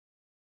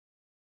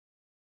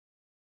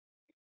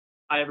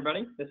Hi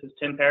everybody, this is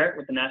Tim Parrott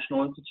with the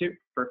National Institute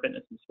for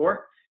Fitness and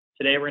Sport.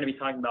 Today we're going to be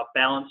talking about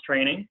balance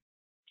training.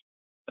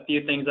 A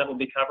few things that we'll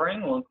be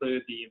covering will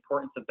include the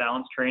importance of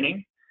balance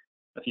training,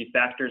 a few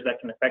factors that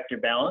can affect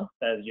your balance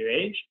as you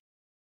age,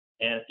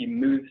 and a few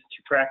moves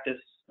to practice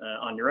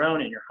on your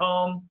own in your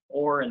home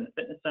or in the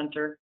fitness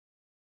center.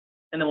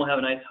 And then we'll have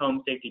a nice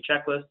home safety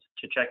checklist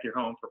to check your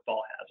home for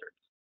fall hazards.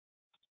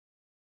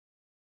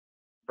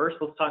 First,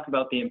 let's talk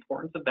about the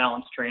importance of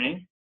balance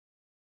training.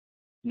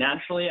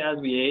 Naturally, as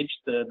we age,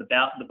 the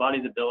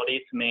body's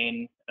ability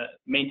to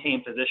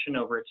maintain position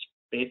over its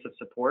base of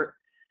support.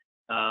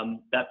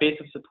 That base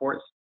of support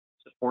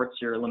supports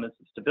your limits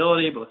of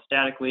stability, both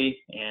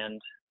statically and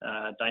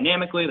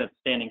dynamically. That's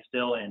standing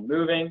still and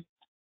moving.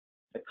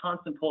 The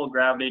constant pull of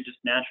gravity just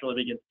naturally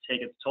begins to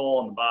take its toll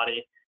on the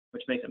body,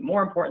 which makes it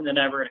more important than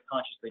ever to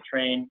consciously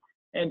train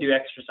and do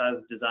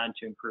exercises designed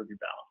to improve your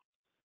balance.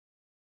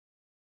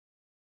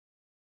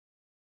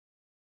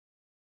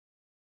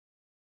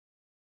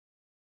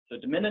 So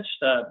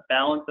diminished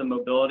balance and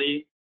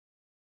mobility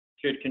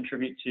could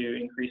contribute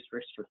to increased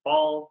risk for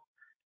falls,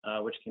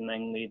 which can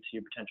then lead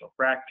to potential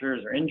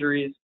fractures or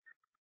injuries.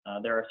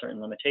 There are certain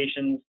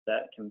limitations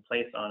that can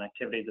place on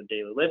activities of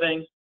daily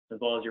living, as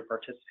well as your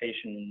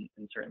participation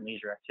in certain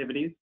leisure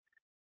activities.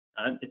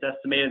 It's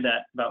estimated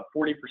that about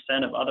 40%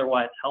 of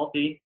otherwise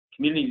healthy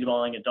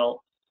community-dwelling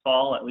adults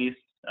fall at least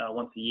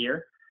once a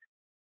year.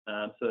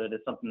 So it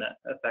is something that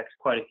affects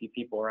quite a few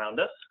people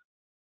around us.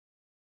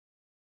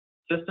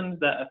 Systems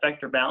that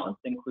affect your balance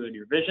include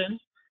your vision,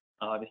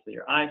 obviously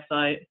your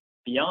eyesight.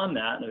 Beyond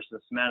that, there's the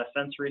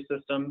somatosensory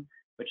system,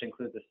 which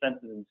includes the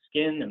senses in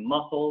skin and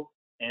muscles,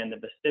 and the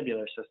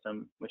vestibular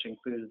system, which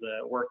includes the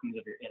workings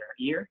of your inner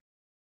ear.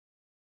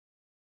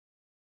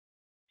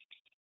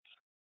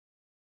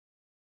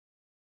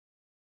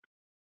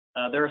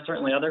 There are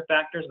certainly other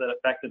factors that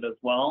affect it as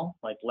well,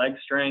 like leg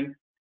strength,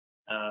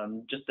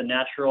 just the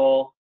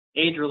natural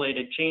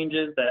age-related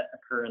changes that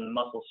occur in the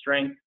muscle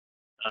strength.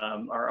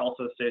 Are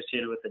also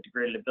associated with the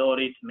degraded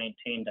ability to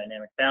maintain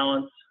dynamic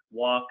balance,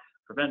 walk,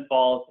 prevent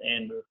falls,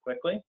 and move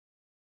quickly.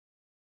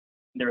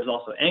 There's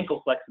also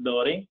ankle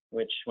flexibility,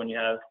 which when you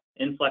have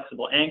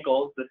inflexible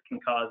ankles, this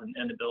can cause an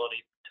inability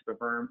to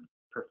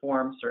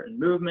perform certain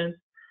movements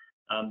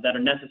that are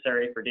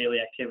necessary for daily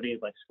activities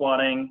like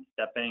squatting,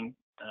 stepping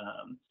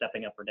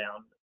up or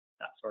down,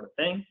 that sort of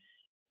thing.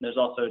 There's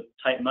also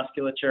tight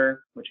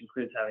musculature, which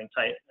includes having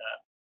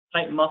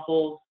tight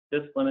muscles.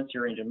 This limits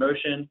your range of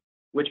motion,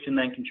 which can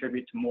then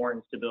contribute to more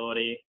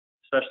instability,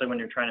 especially when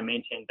you're trying to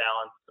maintain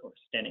balance or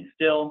standing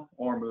still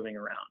or moving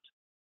around.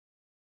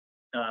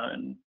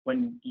 And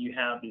when you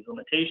have these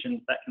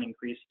limitations, that can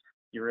increase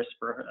your risk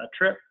for a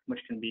trip, which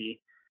can be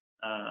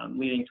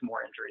leading to more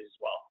injuries as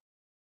well.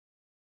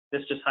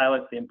 This just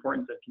highlights the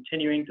importance of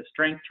continuing to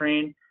strength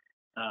train,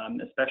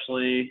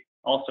 especially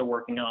also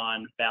working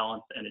on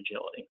balance and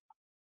agility.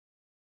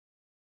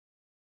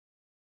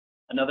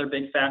 Another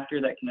big factor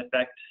that can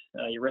affect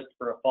your risk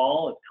for a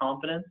fall is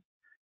confidence.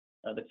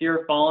 The fear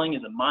of falling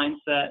is a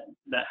mindset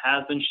that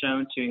has been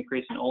shown to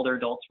increase an older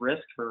adult's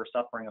risk for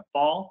suffering a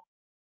fall.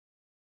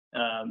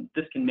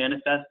 This can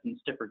manifest in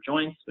stiffer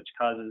joints, which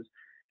causes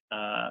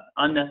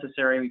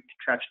unnecessary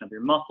contraction of your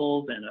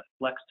muscles and a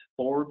flexed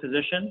forward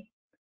position.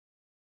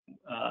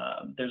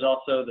 There's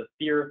also the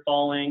fear of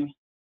falling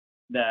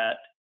that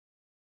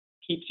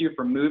keeps you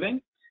from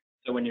moving.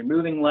 So when you're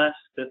moving less,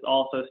 this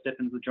also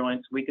stiffens the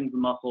joints, weakens the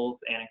muscles,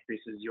 and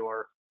increases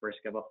your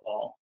risk of a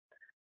fall.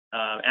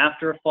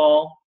 After a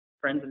fall,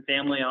 friends and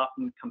family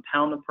often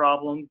compound the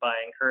problem by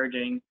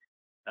encouraging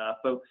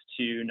folks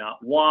to not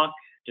walk,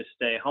 just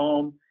stay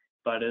home,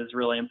 but it is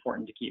really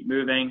important to keep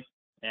moving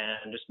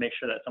and just make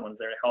sure that someone's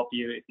there to help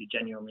you if you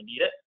genuinely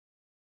need it.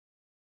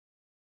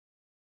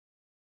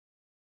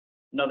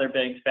 Another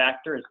big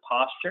factor is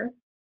posture.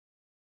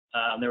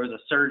 There was a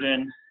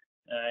surgeon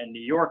in New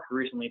York who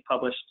recently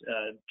published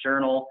in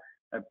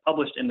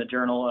the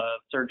Journal of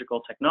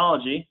Surgical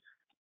Technology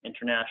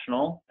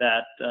International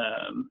that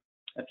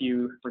a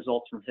few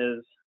results from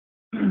his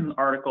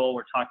article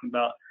were talking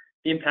about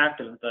the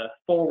impact of the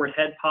forward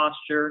head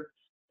posture.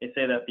 They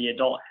say that the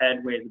adult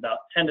head weighs about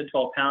 10 to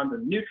 12 pounds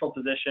in neutral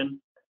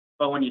position,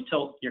 but when you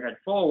tilt your head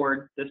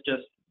forward, this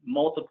just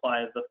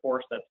multiplies the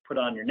force that's put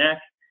on your neck,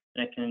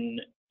 and it can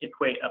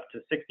equate up to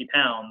 60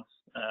 pounds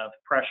of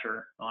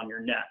pressure on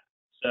your neck.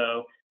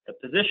 So the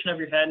position of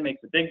your head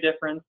makes a big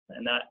difference,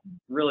 and that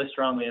really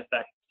strongly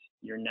affects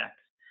your neck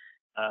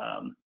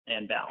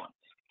and balance.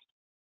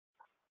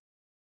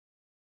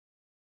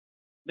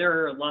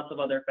 There are lots of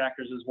other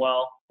factors as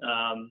well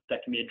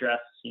that can be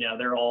addressed.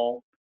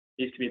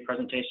 These could be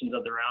presentations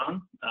of their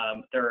own.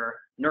 There are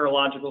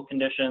neurological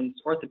conditions,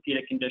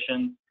 orthopedic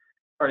conditions,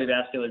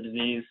 cardiovascular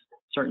disease,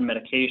 certain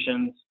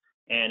medications,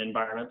 and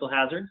environmental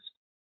hazards.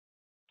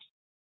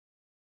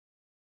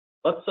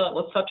 Let's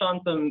touch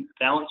on some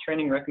balance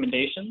training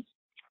recommendations.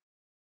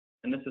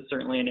 And this is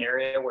certainly an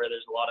area where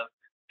there's a lot of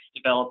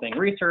developing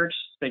research,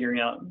 figuring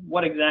out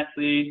what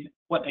activities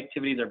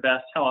are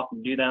best, how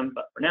often do them.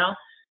 But for now,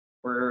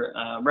 we're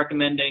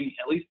recommending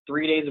at least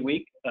 3 days a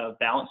week of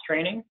balance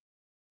training.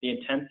 The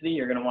intensity,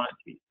 you're going to want it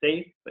to be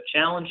safe but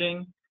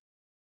challenging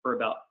for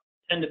about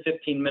 10 to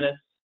 15 minutes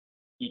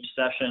each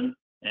session,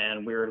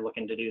 and we're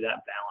looking to do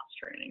that balance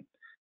training.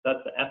 That's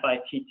the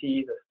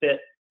FITT, the FIT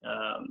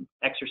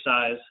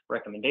exercise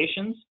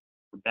recommendations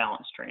for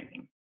balance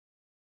training.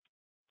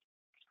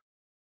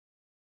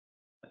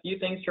 A few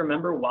things to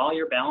remember while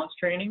you're balance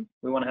training.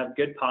 We want to have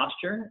good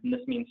posture, and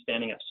this means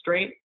standing up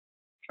straight.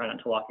 Try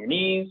not to lock your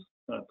knees.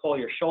 You want to pull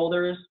your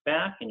shoulders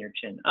back and your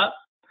chin up.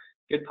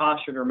 Good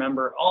posture to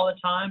remember all the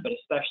time, but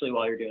especially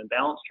while you're doing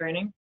balance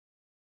training.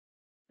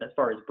 As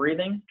far as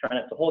breathing, try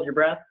not to hold your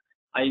breath.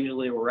 I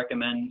usually will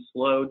recommend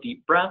slow,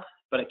 deep breaths,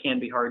 but it can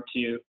be hard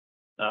to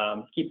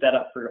keep that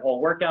up for your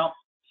whole workout.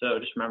 So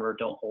just remember,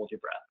 don't hold your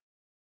breath.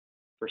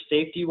 For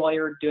safety while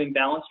you're doing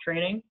balance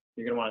training,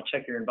 you're going to want to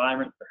check your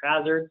environment for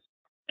hazards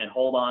and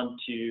hold on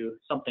to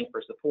something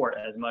for support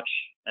as much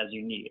as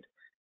you need.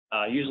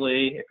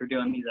 Usually, if you're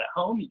doing these at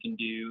home, you can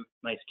do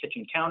a nice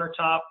kitchen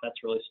countertop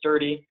that's really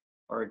sturdy,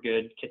 or a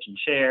good kitchen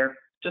chair,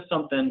 just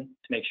something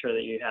to make sure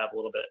that you have a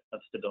little bit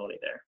of stability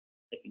there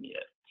if you need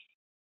it.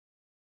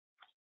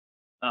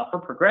 For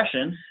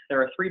progression,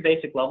 there are 3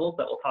 basic levels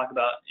that we'll talk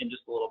about in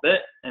just a little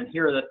bit, and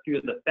here are the few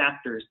of the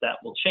factors that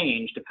will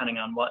change depending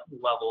on what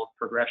level of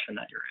progression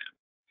that you're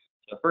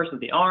in. So first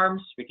with the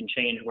arms, we can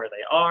change where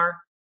they are.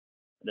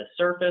 The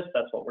surface,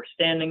 that's what we're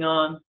standing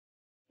on.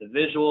 The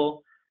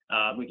visual,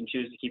 we can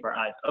choose to keep our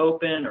eyes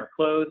open or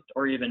closed,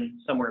 or even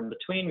somewhere in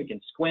between, we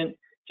can squint,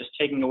 just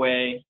taking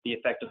away the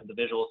effect of the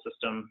visual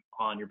system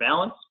on your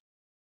balance.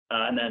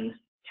 And then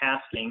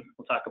tasking,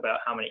 we'll talk about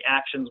how many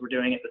actions we're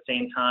doing at the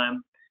same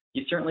time.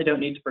 You certainly don't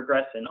need to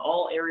progress in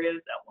all areas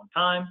at one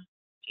time.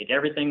 Take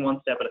everything one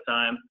step at a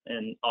time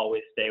and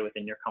always stay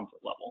within your comfort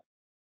level.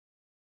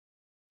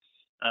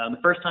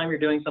 The first time you're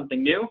doing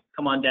something new,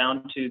 come on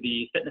down to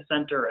the fitness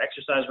center or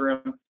exercise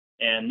room,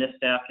 and this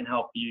staff can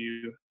help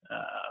you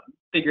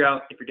figure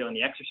out if you're doing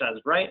the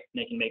exercises right,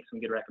 and they can make some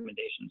good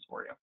recommendations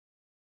for you.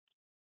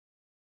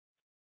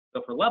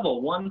 So for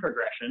level 1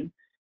 progression,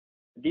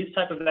 these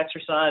type of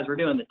exercise, we're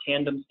doing the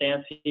tandem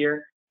stance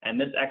here, and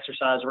this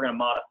exercise we're going to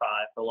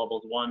modify for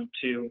levels 1,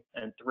 2,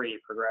 and 3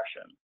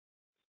 progression.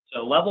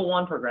 So level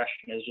 1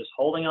 progression is just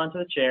holding onto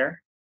the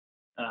chair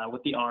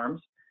with the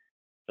arms.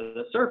 For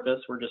the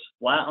surface, we're just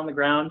flat on the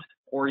ground,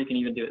 or you can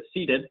even do it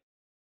seated.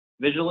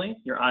 Visually,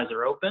 your eyes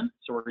are open,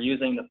 so we're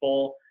using the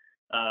full,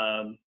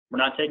 we're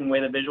not taking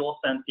away the visual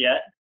sense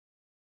yet.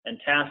 And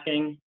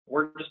tasking,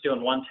 we're just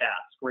doing one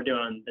task. We're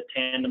doing the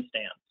tandem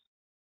stance.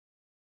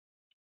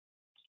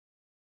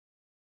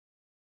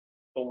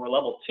 For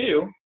level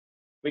 2,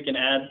 we can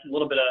add a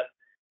little bit of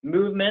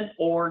movement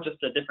or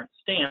just a different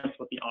stance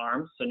with the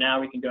arms. So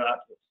now we can go out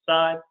to the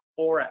side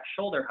or at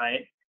shoulder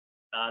height.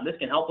 This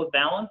can help with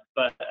balance,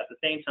 but at the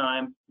same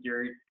time,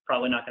 you're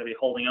probably not going to be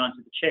holding on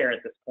to the chair at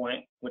this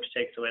point, which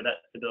takes away that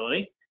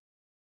stability.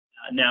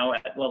 Now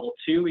at level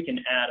 2, we can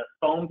add a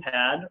foam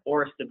pad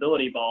or a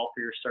stability ball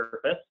for your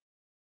surface.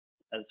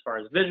 As far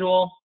as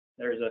visual,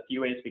 there's a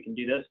few ways we can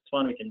do this.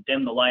 One, we can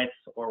dim the lights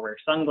or wear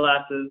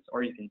sunglasses,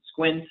 or you can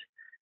squint.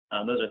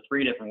 Those are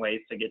 3 different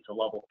ways to get to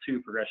level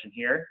 2 progression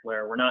here,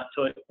 where we're not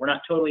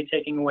totally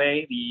taking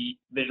away the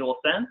visual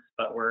sense,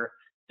 but we're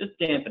just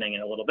dampening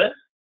it a little bit.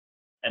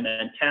 And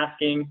then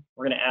tasking,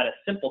 we're going to add a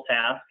simple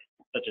task,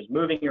 such as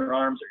moving your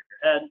arms or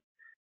your head.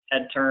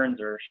 Head turns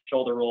or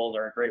shoulder rolls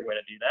are a great way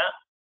to do that.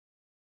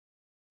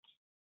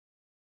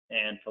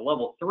 And for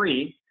level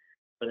 3,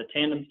 for the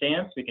tandem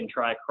stance, we can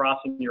try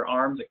crossing your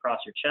arms across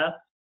your chest.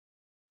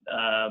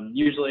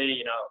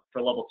 Usually,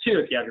 for level 2,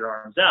 if you have your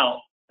arms out,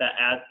 that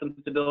adds some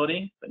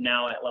stability. But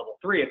now at level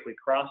 3, if we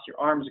cross your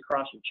arms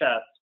across your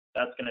chest,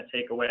 that's going to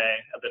take away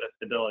a bit of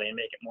stability and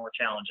make it more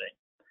challenging.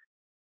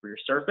 For your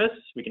surface,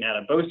 we can add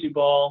a BOSU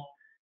ball.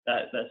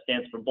 That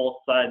stands for both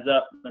sides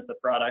up. That's a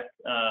product.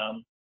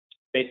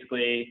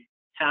 Basically,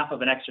 half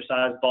of an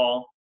exercise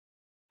ball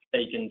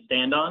that you can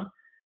stand on.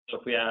 So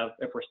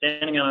if we're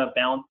standing on a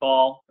balance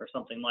ball or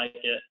something like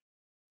it,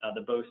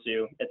 the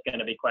BOSU, it's going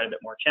to be quite a bit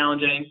more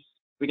challenging.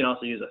 We can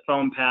also use a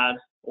foam pad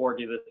or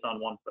do this on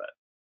one foot.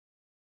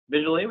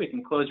 Visually, we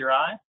can close your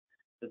eye.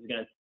 This is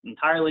going to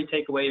entirely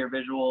take away your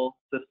visual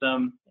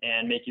system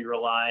and make you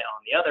rely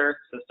on the other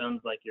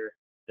systems like your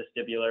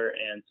vestibular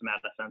and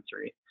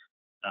somatosensory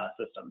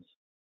systems.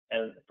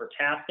 And for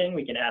tasking,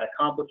 we can add a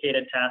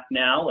complicated task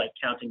now, like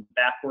counting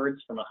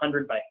backwards from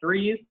 100 by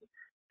 3s,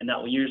 and that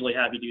will usually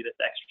have you do this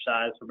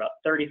exercise for about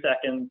 30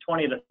 seconds,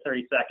 20 to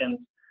 30 seconds,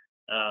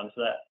 so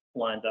that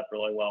lines up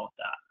really well with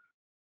that.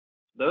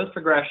 Those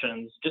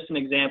progressions, just an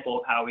example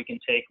of how we can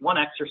take one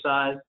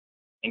exercise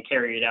and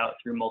carry it out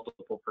through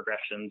multiple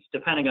progressions,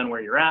 depending on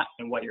where you're at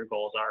and what your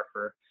goals are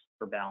for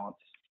balance.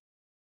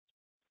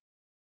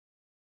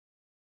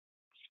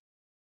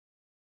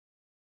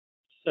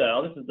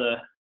 So this is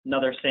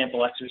another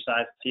sample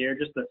exercise here,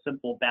 just a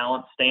simple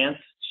balance stance,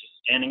 just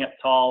standing up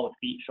tall with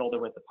feet shoulder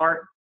width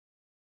apart,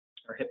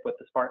 or hip width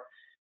apart,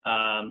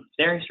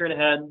 staring straight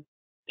ahead,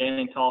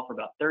 standing tall for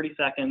about 30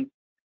 seconds.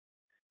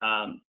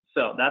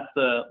 So that's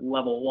the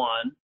level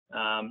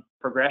 1.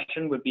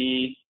 Progression would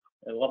be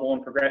level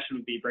 1 progression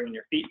would be bringing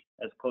your feet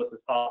as close as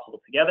possible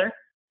together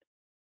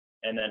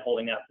and then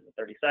holding that for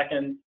 30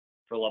 seconds.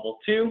 For level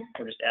 2,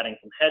 we're just adding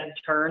some head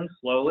turns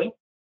slowly.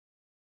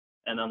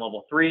 And then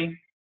level 3,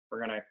 we're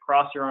going to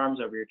cross your arms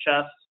over your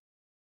chest.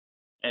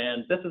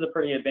 And this is a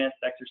pretty advanced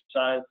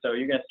exercise, so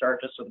you're going to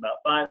start just with about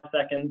 5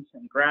 seconds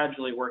and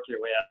gradually work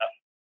your way up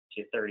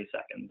to 30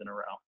 seconds in a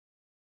row.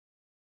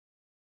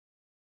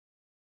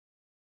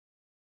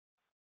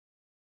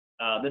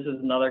 This is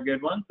another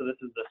good one. So this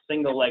is the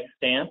single leg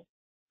stance,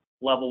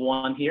 level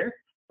 1 here.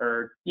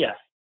 The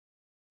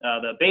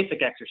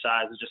basic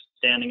exercise is just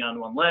standing on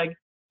one leg.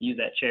 Use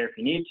that chair if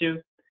you need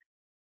to.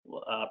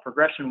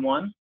 Progression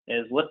 1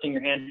 is lifting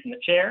your hand from the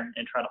chair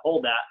and try to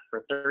hold that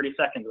for 30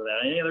 seconds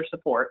without any other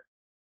support.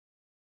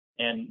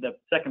 And the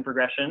second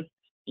progression,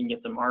 you can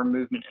get some arm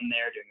movement in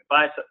there, doing a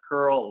bicep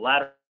curl, a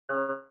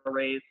lateral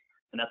raise,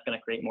 and that's going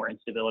to create more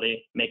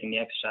instability, making the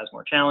exercise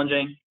more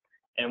challenging.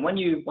 And when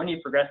you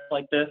progress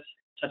like this,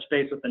 touch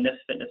base with the NIFS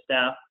fitness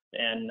staff,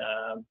 and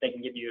they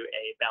can give you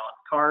a balance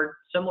card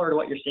similar to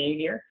what you're seeing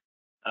here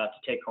to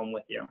take home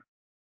with you.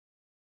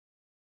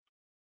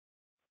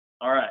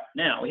 All right,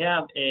 now we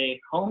have a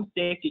home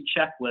safety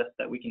checklist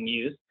that we can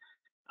use.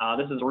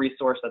 This is a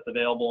resource that's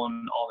available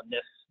in all the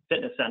NIFS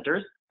fitness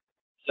centers.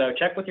 So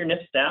check with your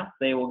NIFS staff.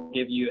 They will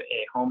give you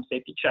a home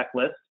safety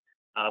checklist.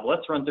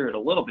 Let's run through it a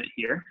little bit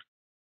here.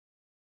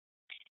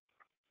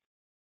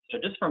 So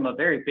just from a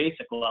very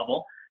basic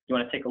level, you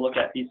want to take a look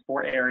at these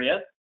 4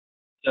 areas.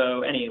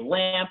 So any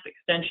lamp,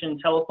 extension,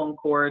 telephone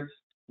cords,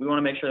 we want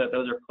to make sure that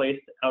those are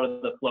placed out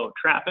of the flow of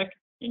traffic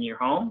in your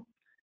home.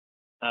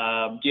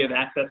 Do you have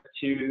access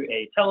to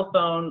a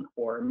telephone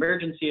or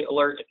emergency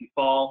alert if you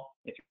fall?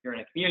 If you're in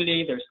a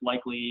community, there's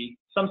likely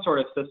some sort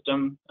of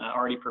system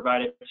already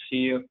provided to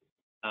you,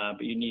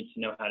 but you need to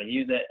know how to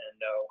use it and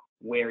know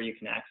where you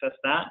can access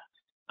that.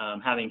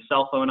 Having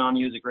cell phone on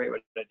you is a great way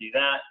to do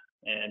that,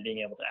 and being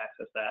able to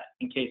access that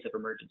in case of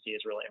emergency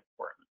is really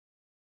important.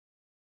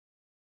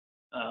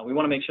 We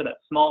want to make sure that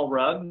small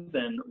rugs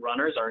and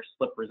runners are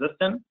slip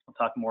resistant. We'll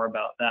talk more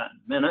about that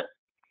in a minute.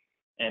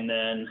 And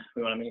then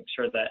we want to make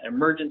sure that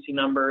emergency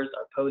numbers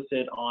are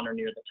posted on or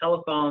near the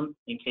telephone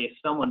in case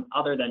someone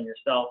other than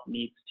yourself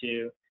needs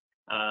to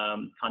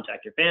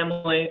contact your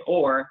family,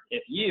 or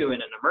if you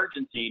in an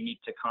emergency need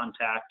to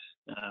contact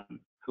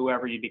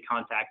whoever you'd be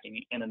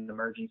contacting in an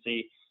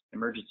emergency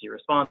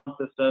response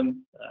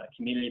system,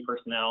 community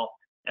personnel,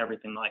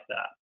 everything like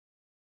that.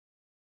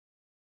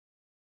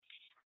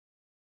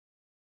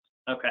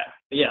 Okay,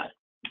 yeah,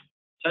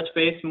 touch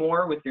base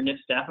more with your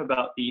NIFS staff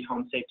about the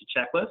home safety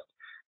checklist.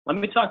 Let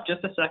me talk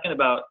just a second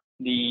about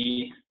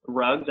the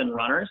rugs and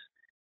runners.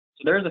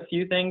 So there's a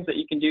few things that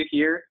you can do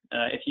here.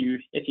 If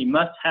you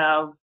must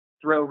have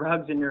throw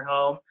rugs in your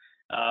home,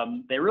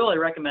 they really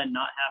recommend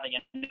not having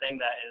anything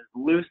that is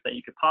loose that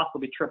you could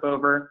possibly trip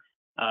over.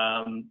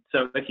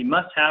 So if you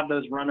must have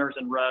those runners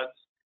and rugs,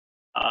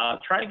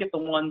 try to get the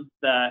ones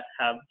that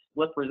have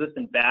slip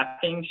resistant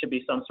backing. Should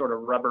be some sort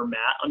of rubber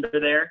mat under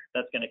there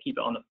that's going to keep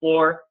it on the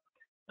floor.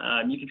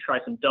 You can try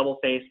some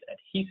double-faced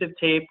adhesive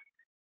tape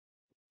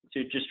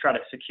to just try to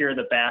secure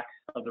the back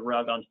of the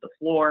rug onto the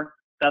floor.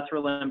 That's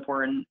really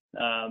important.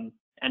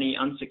 Any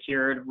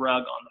unsecured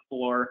rug on the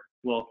floor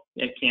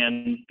it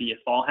can be a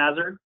fall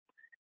hazard.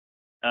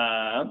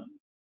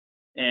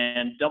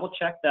 And double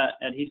check that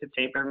adhesive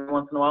tape every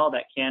once in a while.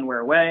 That can wear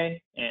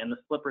away, and the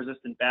slip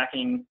resistant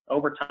backing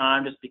over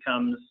time just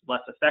becomes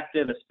less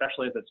effective,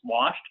 especially if it's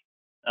washed.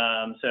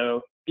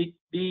 So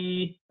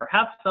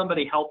have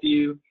somebody help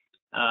you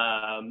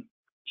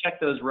check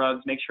those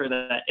rugs, make sure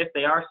that if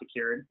they are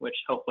secured, which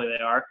hopefully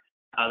they are,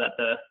 that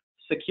the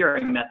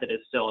securing method is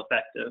still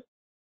effective.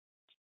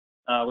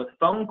 With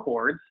phone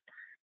cords,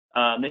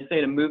 they say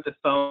to move the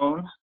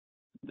phone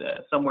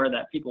somewhere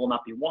that people will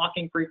not be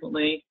walking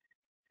frequently.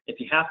 If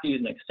you have to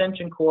use an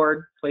extension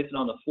cord, place it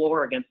on the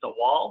floor against a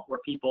wall where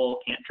people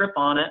can't trip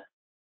on it.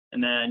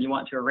 And then you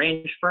want to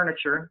arrange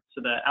furniture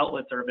so that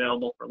outlets are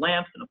available for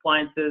lamps and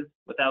appliances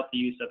without the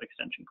use of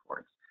extension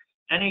cords.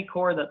 Any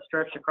cord that's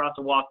stretched across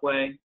a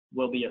walkway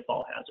will be a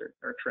fall hazard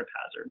or trip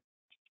hazard.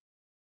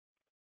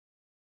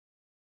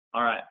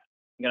 All right,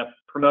 I'm going to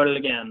promote it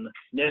again.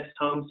 NIFS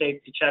Home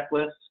Safety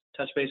Checklist.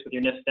 Touch base with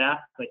your NIFS staff.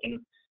 They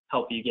can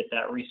help you get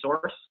that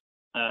resource.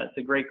 It's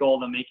a great goal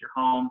to make your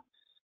home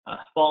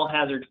fall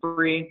hazard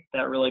free.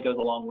 That really goes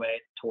a long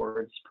way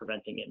towards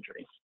preventing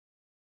injuries.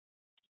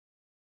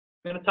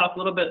 I'm going to talk a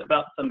little bit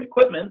about some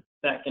equipment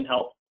that can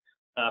help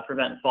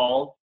prevent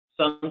falls.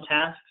 Some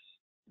tasks,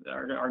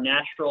 our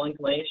natural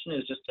inclination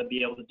is just to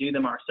be able to do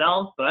them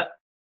ourselves, but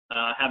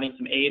having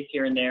some aids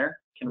here and there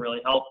can really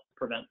help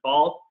prevent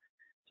falls.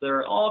 So there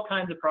are all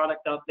kinds of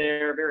products out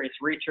there, various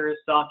reachers,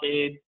 sock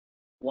aids,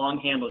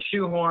 long-handled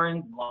shoe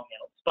horns,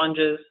 long-handled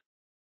sponges,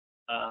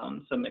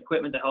 some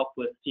equipment to help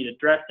with seated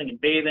dressing and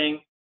bathing.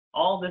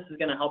 All this is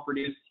going to help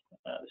reduce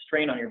the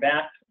strain on your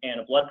back and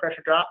a blood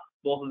pressure drop.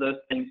 Both of those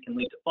things can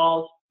lead to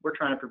falls. We're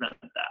trying to prevent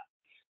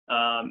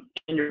that.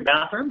 In your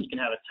bathroom, you can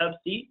have a tub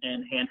seat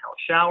and handheld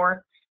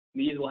shower.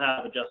 These will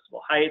have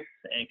adjustable heights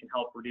and can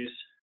help reduce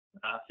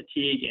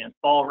fatigue, and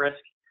fall risk.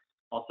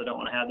 Also don't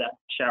want to have that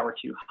shower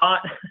too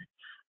hot,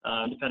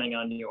 depending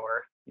on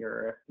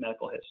your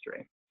medical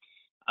history.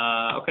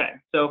 Okay,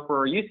 so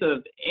for use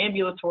of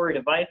ambulatory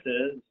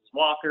devices,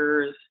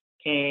 walkers,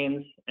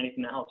 canes,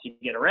 anything that helps you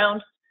get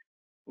around,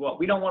 well,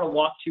 we don't want to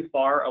walk too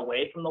far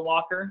away from the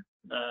walker,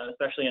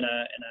 especially in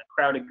a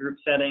crowded group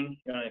setting.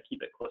 You want to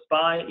keep it close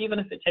by, even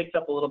if it takes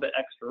up a little bit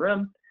extra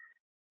room.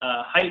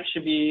 Height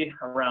should be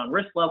around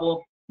wrist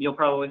level. You'll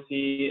probably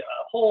see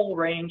a whole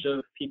range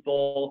of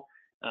people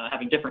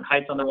having different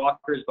heights on their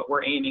walkers, but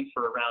we're aiming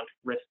for around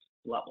wrist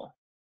level.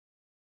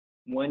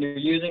 When you're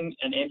using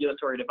an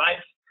ambulatory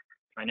device,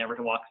 try never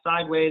to walk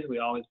sideways. We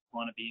always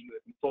want to be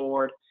moving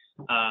forward.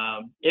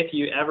 If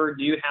you ever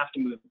do have to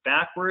move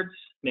backwards,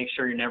 make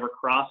sure you're never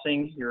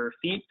crossing your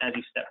feet as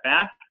you step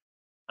back,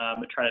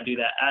 but try to do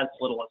that as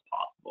little as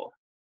possible.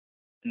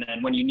 And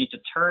then when you need to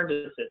turn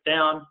to sit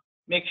down,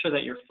 make sure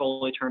that you're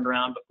fully turned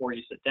around before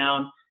you sit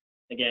down.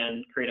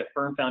 Again, create a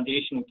firm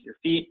foundation with your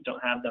feet.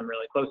 Don't have them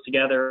really close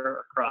together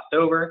or crossed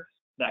over.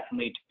 That can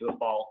lead to a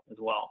fall as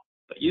well.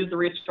 But use the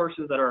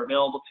resources that are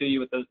available to you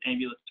with those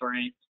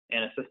ambulatory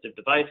and assistive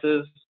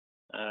devices.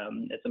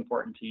 It's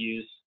important to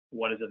use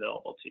what is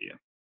available to you.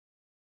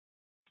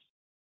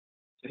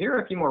 So here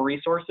are a few more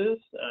resources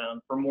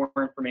for more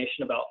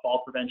information about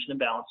fall prevention and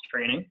balance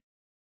training.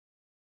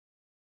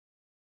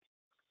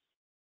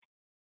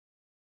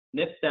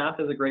 NIFS staff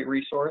is a great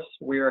resource.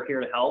 We are here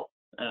to help.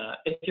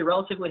 If you're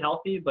relatively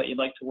healthy, but you'd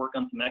like to work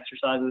on some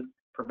exercises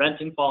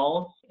preventing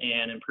falls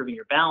and improving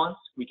your balance,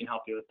 we can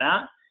help you with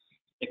that.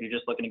 If you're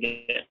just looking to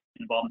get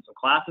involved in some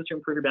classes to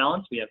improve your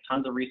balance, we have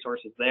tons of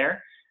resources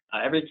there.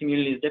 Every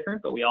community is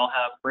different, but we all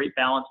have great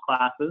balance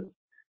classes.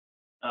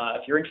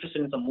 If you're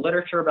interested in some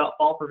literature about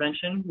fall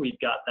prevention, we've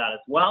got that as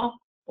well.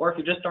 Or if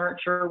you just aren't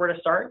sure where to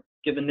start,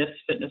 give the NIFS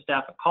fitness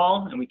staff a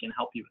call and we can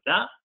help you with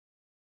that,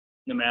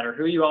 no matter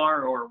who you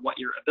are or what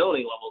your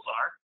ability levels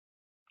are.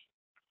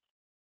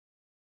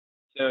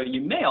 So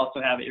you may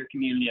also have at your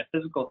community a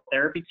physical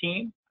therapy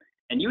team,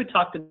 and you would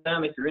talk to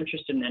them if you're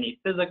interested in any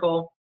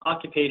physical,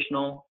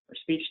 occupational, or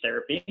speech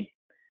therapy.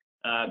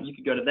 You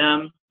could go to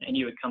them and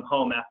you would come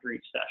home after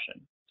each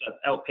session. So that's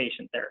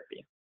outpatient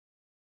therapy.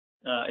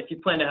 If you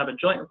plan to have a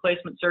joint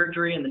replacement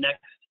surgery in the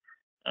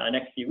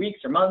next few weeks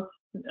or months,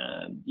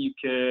 you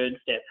could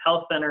stay at the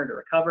health center to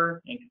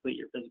recover and complete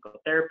your physical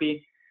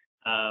therapy.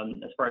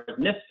 As far as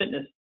NIFS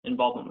fitness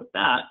involvement with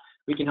that,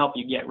 we can help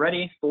you get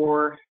ready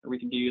for, or we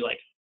can do like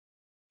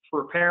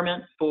for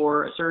repairment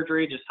for a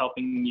surgery, just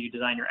helping you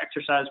design your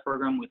exercise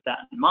program with that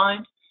in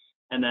mind.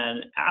 And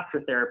then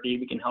after therapy,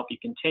 we can help you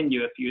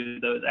continue a few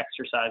of those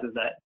exercises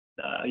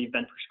that you've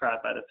been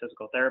prescribed by the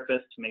physical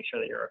therapist to make sure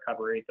that your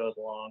recovery goes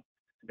along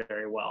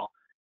very well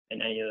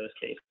in any of those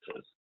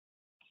cases.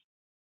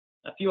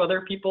 A few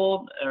other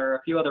people or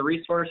a few other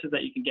resources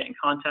that you can get in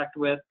contact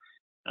with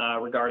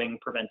regarding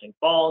preventing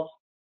falls.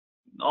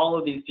 All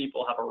of these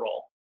people have a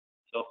role.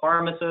 So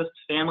pharmacist,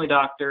 family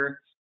doctor,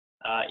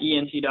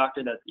 ENT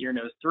doctor, that's ear,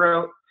 nose,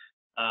 throat,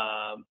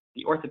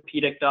 the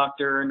orthopedic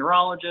doctor,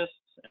 neurologist,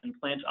 and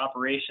plant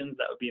operations,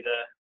 that would be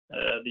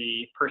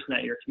the person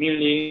at your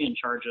community in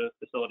charge of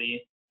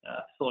facility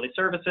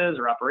services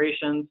or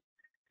operations.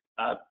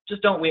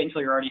 Just don't wait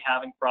until you're already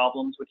having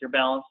problems with your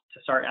balance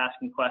to start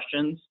asking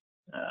questions.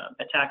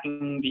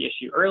 Attacking the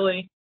issue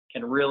early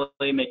can really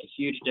make a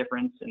huge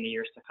difference in the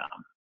years to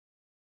come.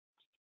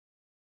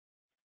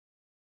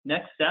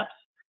 Next steps.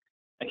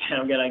 Again,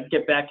 I'm going to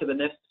get back to the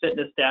NIFS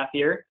fitness staff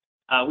here.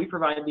 We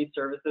provide these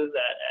services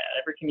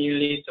at every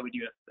community. So we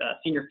do a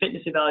senior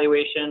fitness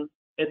evaluation.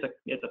 It's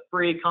a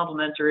free,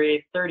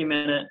 complimentary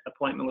 30-minute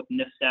appointment with the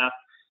NIFS staff.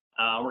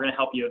 We're going to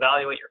help you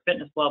evaluate your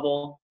fitness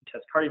level,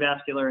 test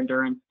cardiovascular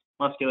endurance,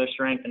 muscular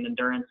strength and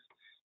endurance,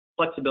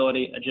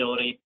 flexibility,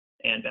 agility,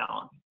 and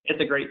balance. It's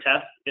a great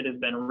test. It has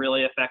been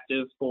really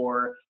effective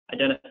for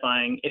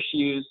identifying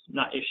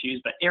not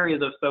issues, but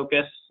areas of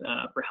focus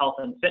for health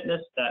and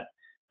fitness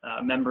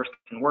that members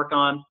can work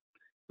on.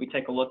 We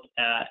take a look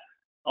at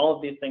all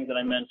of these things that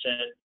I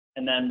mentioned,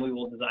 and then we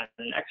will design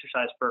an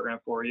exercise program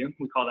for you.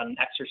 We call that an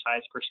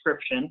exercise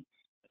prescription.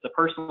 It's a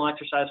personal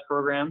exercise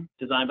program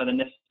designed by the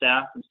NIFS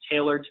staff. It's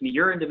tailored to meet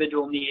your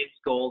individual needs,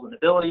 goals, and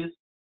abilities.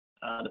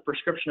 The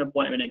prescription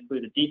appointment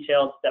includes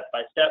detailed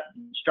step-by-step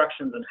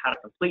instructions on how to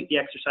complete the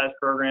exercise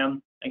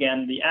program.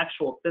 Again, the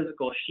actual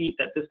physical sheet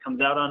that this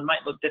comes out on might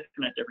look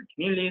different at different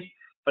communities,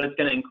 but it's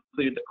going to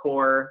include the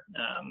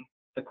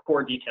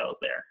core details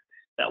there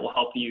that will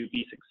help you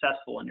be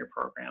successful in your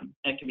program.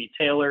 And it can be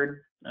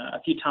tailored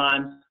a few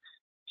times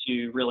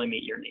to really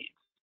meet your needs.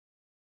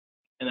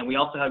 And then we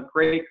also have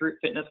great group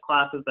fitness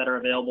classes that are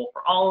available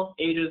for all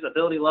ages,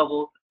 ability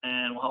levels,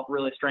 and will help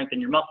really strengthen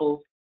your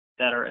muscles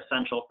that are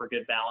essential for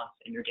good balance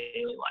in your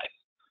daily life.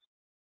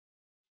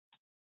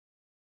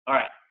 All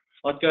right,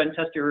 let's go ahead and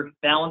test your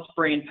balance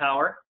brain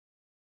power.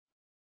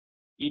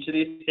 Each of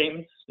these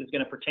statements is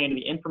going to pertain to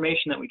the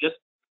information that we just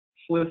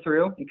flew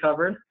through and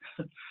covered.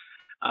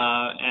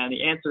 And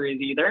the answer is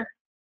either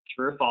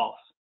true or false.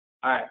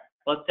 All right,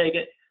 let's take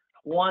it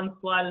one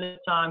slide at a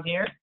time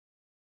here.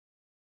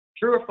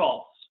 True or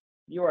false?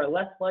 you are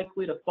less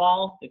likely to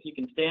fall if you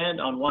can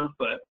stand on one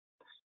foot.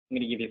 I'm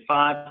going to give you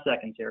 5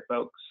 seconds here,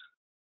 folks.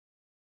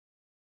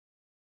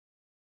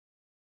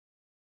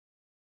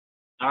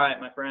 All right,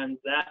 my friends,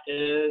 that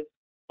is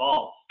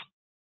false.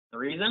 The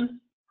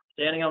reason?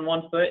 Standing on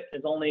one foot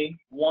is only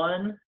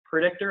one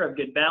predictor of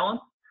good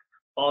balance.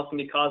 Falls can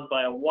be caused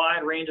by a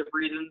wide range of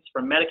reasons,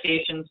 from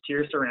medications to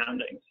your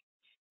surroundings.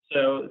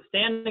 So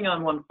standing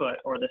on one foot,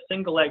 or the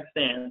single leg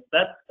stance,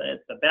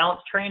 it's a balance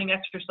training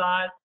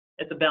exercise.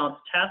 It's a balance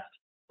test,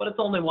 but it's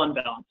only one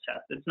balance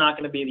test. It's not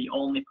going to be the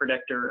only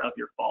predictor of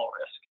your fall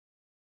risk.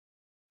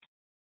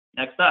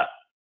 Next up,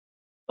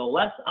 the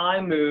less I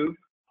move,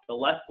 the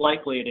less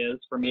likely it is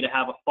for me to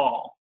have a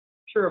fall.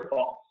 True or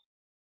false?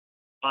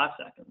 5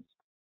 seconds.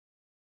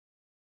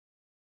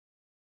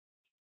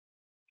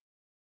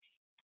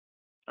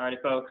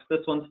 Alrighty, folks, this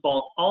one's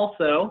false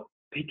also,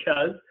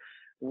 because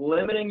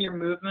limiting your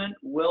movement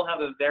will have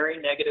a very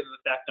negative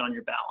effect on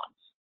your balance.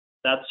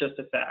 That's just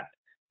a fact.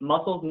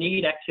 Muscles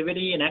need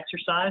activity and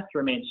exercise to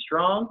remain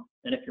strong,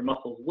 and if your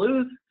muscles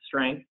lose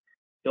strength,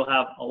 you'll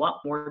have a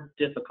lot more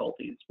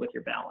difficulties with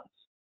your balance.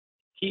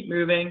 Keep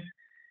moving.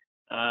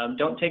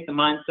 Don't take the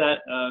mindset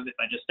of, if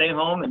I just stay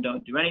home and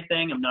don't do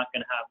anything, I'm not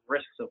going to have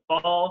risks of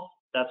falls.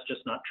 That's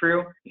just not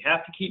true. You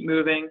have to keep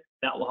moving.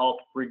 That will help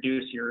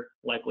reduce your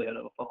likelihood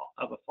of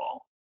a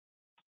fall.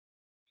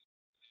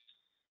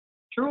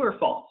 True or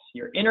false?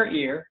 Your inner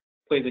ear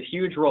plays a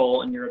huge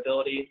role in your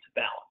ability to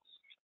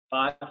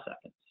balance. 5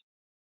 seconds.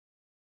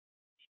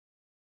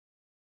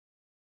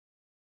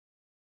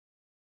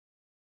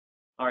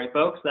 All right,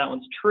 folks, that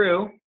one's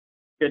true.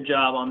 Good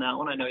job on that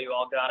one. I know you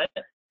all got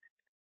it.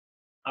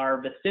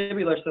 Our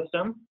vestibular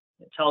system,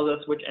 it tells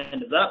us which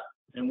end is up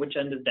and which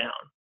end is down.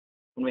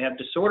 When we have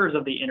disorders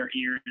of the inner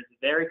ear, it is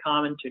very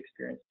common to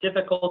experience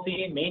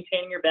difficulty in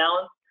maintaining your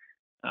balance.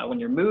 When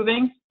you're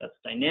moving, that's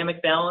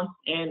dynamic balance,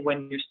 and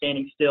when you're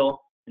standing still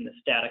in the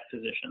static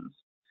positions.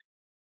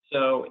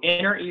 So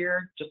inner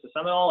ear, just to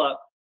sum it all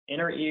up,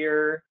 inner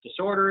ear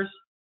disorders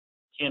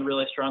can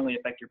really strongly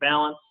affect your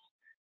balance,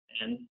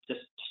 and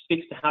just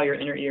speaks to how your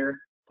inner ear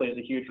plays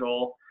a huge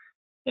role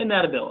in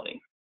that ability.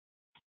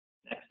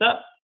 Next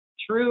up,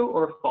 true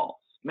or false?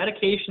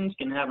 Medications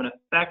can have an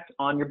effect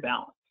on your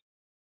balance.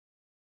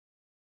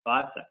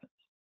 5 seconds.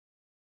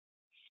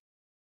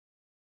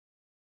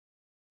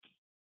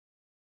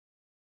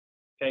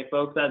 Okay,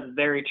 folks, that's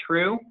very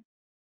true.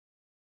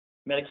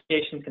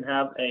 Medication can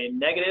have a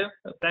negative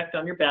effect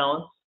on your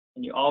balance,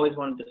 and you always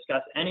want to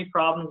discuss any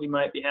problems you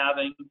might be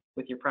having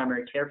with your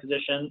primary care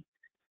physician.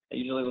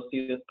 Usually we'll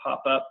see this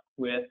pop up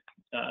with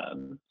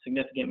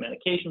significant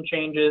medication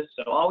changes,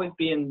 so always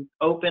be in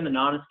open and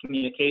honest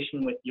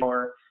communication with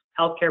your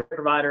healthcare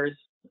providers,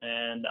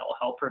 and that will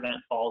help prevent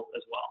falls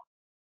as well.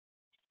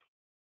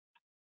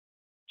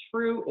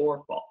 True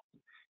or false?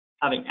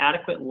 Having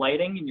adequate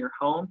lighting in your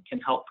home can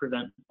help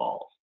prevent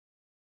falls.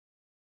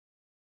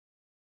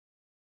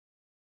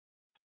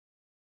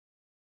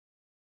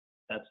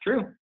 That's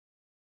true.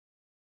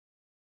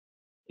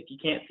 If you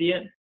can't see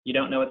it, you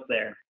don't know it's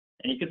there,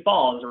 and you could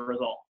fall as a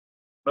result.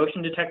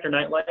 Motion detector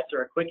night lights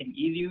are a quick and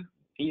easy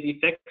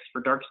fix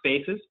for dark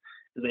spaces,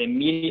 as they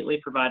immediately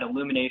provide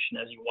illumination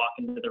as you walk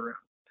into the room.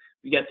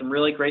 We got some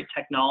really great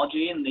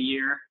technology in the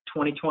year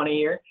 2020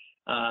 here,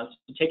 so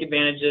take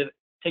advantage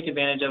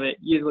of it,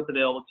 use what's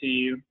available to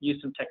you,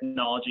 use some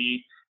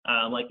technology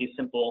like these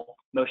simple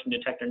motion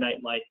detector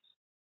night lights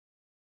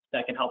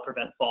that can help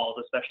prevent falls,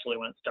 especially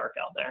when it's dark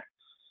out there.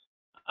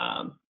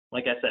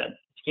 Like I said,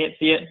 if you can't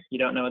see it, you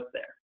don't know it's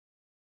there.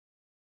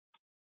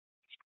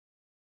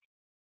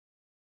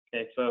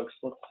 Okay, folks,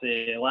 let's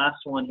see, last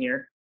one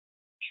here.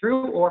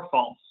 True or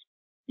false?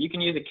 You can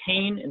use a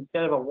cane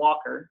instead of a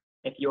walker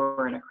if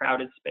you're in a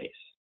crowded space.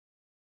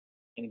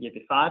 I'm going to give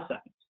you 5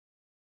 seconds.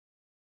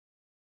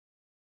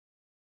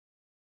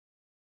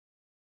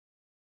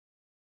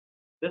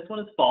 This one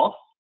is false.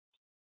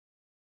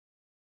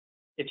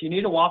 If you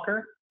need a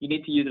walker, you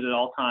need to use it at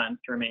all times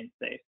to remain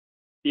safe.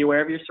 Be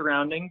aware of your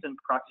surroundings and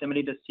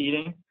proximity to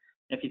seating.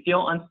 If you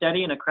feel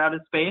unsteady in a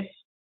crowded space,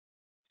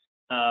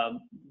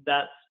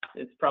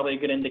 it's probably a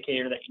good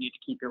indicator that you need to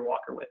keep your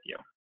walker with you.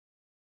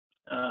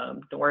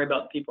 Don't worry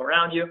about the people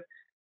around you.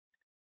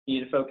 You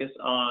need to focus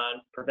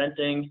on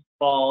preventing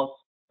falls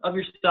of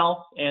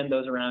yourself and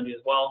those around you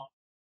as well.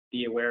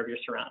 Be aware of your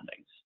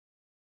surroundings.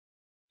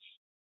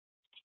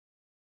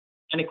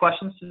 Any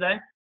questions today?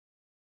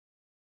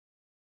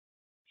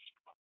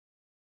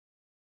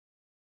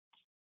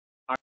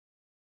 All right.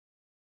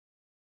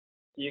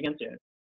 See you again soon.